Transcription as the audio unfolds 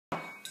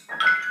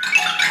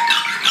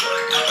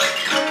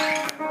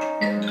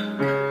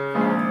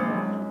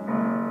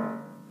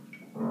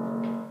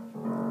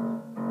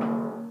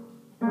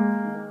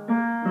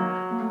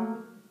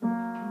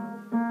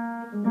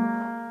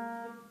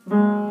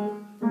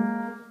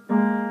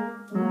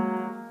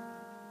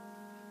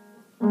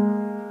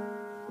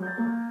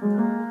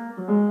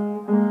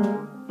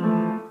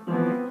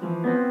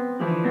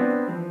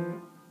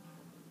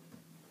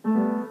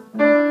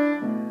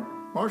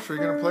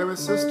Marshall, you gonna play with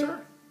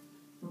sister?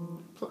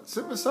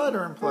 Sit beside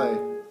her and play.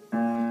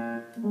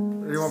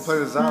 Or do you want to play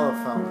the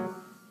xylophone?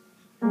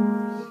 I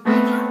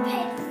can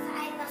play the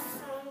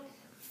xylophone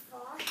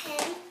for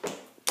him.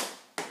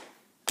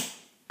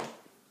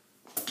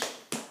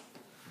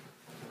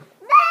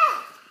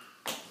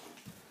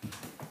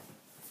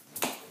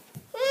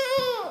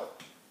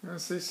 You want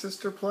to see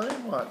sister play?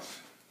 Watch.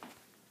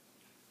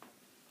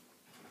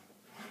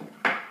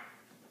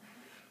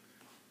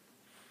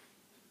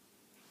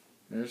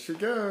 There she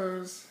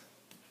goes.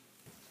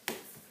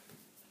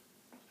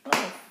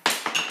 Oh.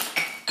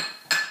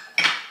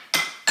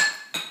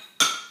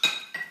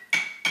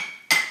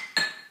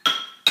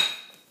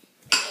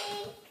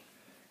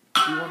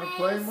 Do you want to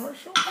play,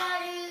 Marshall?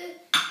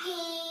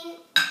 Green,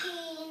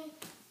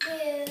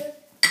 blue,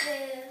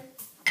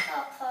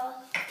 purple,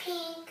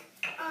 pink,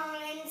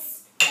 orange,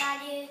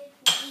 green,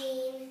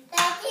 green.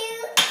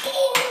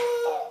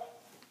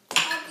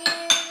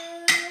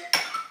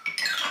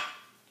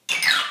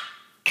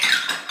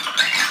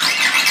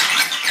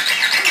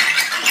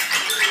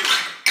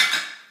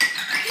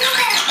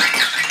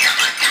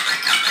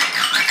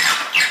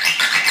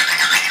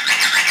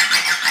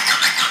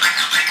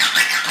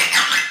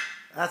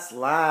 That's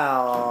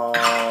loud.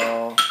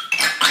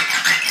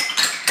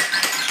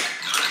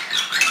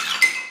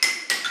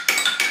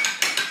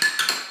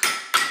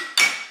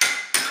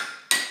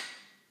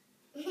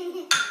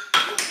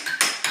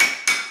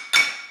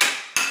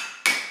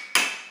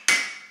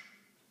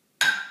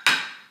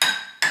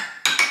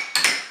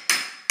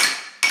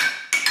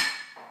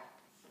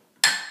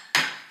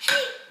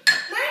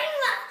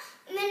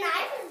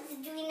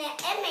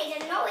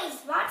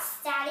 Watch,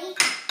 Daddy.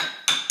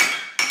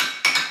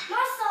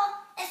 Marshall,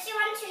 if you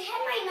want to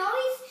hit my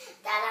nose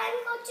that I'm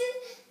going to,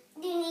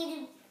 you need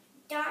to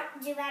don't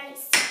do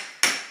anything.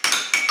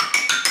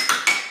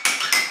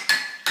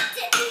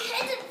 You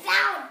hit it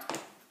loud.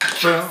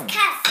 Boom.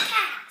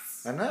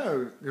 Cats. I know.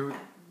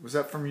 Was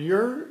that from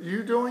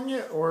you doing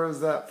it, or is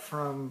that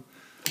from?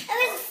 It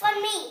was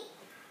from me.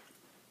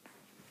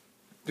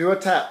 Do a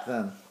tap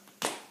then.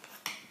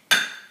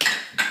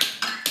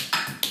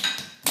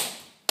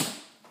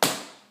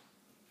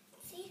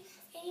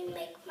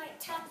 Make my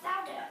tap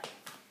louder.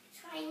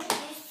 Trying to do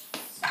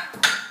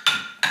sound.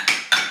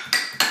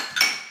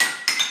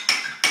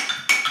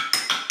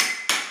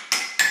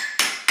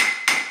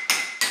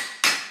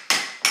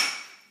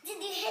 Did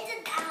you hit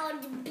it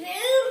loud?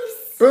 Booms?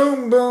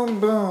 Boom, boom,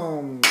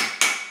 boom.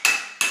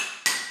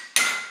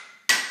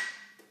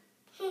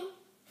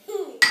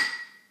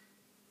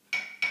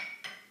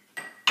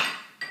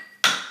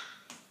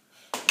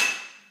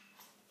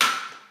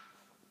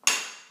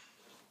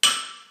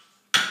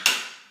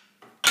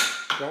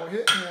 Don't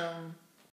hit him.